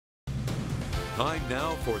Time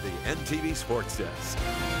now for the NTV Sports Desk.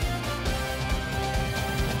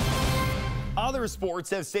 Other sports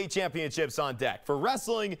have state championships on deck. For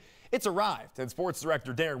wrestling, it's arrived, and sports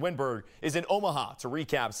director Darren Winberg is in Omaha to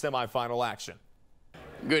recap semifinal action.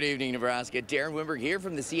 Good evening, Nebraska. Darren Winberg here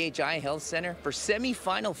from the CHI Health Center for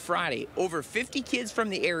semifinal Friday. Over 50 kids from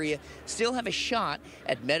the area still have a shot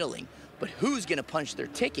at medaling, but who's going to punch their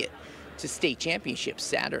ticket to state championships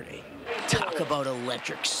Saturday? Talk about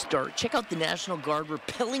electric start. Check out the National Guard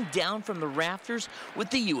rappelling down from the rafters with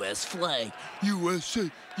the U.S. flag.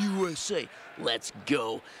 USA, USA. Let's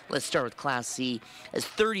go. Let's start with Class C as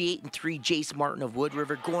 38-3 Jace Martin of Wood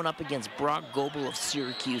River going up against Brock Goebel of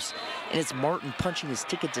Syracuse. And it's Martin punching his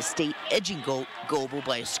ticket to state, edging Goebel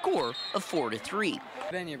by a score of 4-3.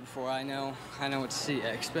 I've been here before. I know what to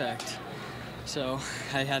expect. So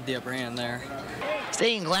I had the upper hand there.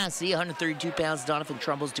 Staying in Class C, 132 pounds, Donovan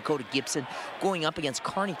Trumbull's Dakota Gibson going up against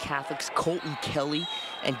Kearney Catholic's Colton Kelly.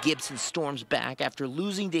 And Gibson storms back after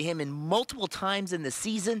losing to him in multiple times in the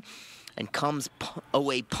season and comes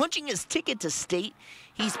away punching his ticket to state.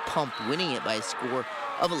 He's pumped, winning it by a score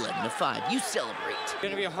of 11-5. You celebrate. It's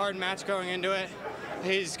going to be a hard match going into it.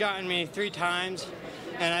 He's gotten me 3 times,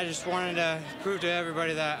 and I just wanted to prove to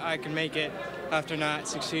everybody that I can make it after not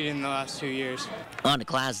succeeding in the last 2 years. On to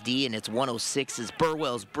Class D, and it's 106 is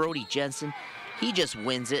Burwell's Brody Jensen. He just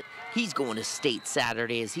wins it. He's going to state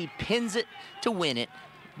Saturday as he pins it to win it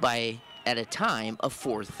at a time of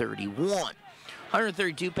 4:31.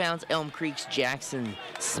 132 pounds, Elm Creek's Jackson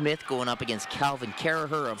Smith going up against Calvin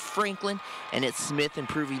Caraher of Franklin, and it's Smith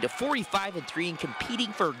improving to 45-3 and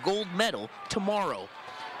competing for a gold medal tomorrow.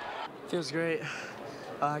 Feels great.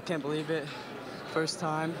 I can't believe it. First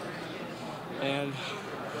time, and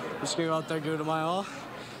I'm just gonna go out there, give it my all,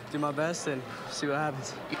 do my best, and see what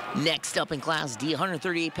happens. Next up in Class D,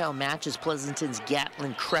 138-pound matches, Pleasanton's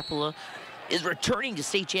Gatlin Kreppela is returning to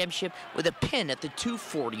state championship with a pin at the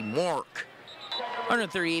 240 mark.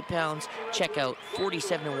 138 pounds, check out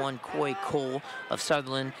 47-1 Coy Cole of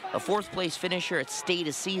Sutherland, a 4th place finisher at state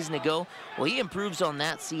a season ago. Well, he improves on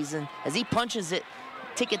that season as he punches it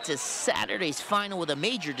ticket to Saturday's final with a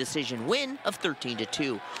major decision win of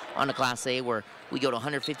 13-2. On to Class A, where we go to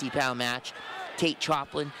 150-pound match. Tate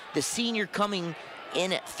Choplin, the senior, coming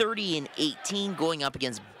in at 30-18, going up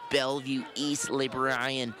against Bellevue East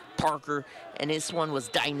Librarian Parker, and this one was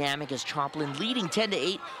dynamic as Choplin leading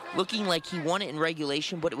 10-8, looking like he won it in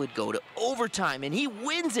regulation, but it would go to overtime, and he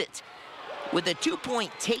wins it with a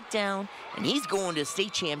 2-point takedown, and he's going to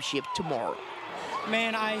state championship tomorrow.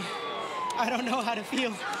 Man, I don't know how to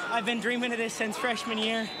feel. I've been dreaming of this since freshman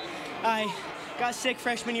year. I got sick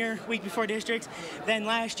freshman year, week before districts. Then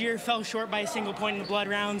last year fell short by a single point in the blood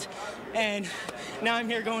rounds, and now I'm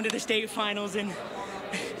here going to the state finals, and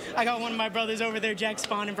I got one of my brothers over there, Jack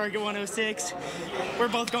Spanenberg, at 106. We're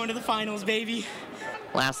both going to the finals, baby.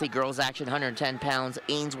 Lastly, girls action, 110 pounds,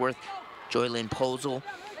 Ainsworth, Joylyn Posel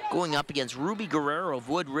going up against Ruby Guerrero of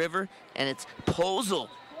Wood River, and it's Posel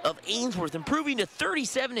of Ainsworth improving to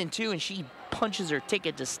 37-2, and she punches her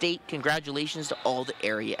ticket to state. Congratulations to all the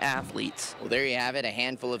area athletes. Well, there you have it. A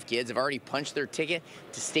handful of kids have already punched their ticket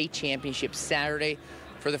to state championship Saturday.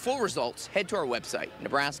 For the full results, head to our website,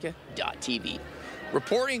 nebraska.tv.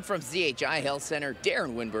 Reporting from CHI Health Center,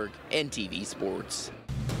 Darren Winberg, NTV Sports.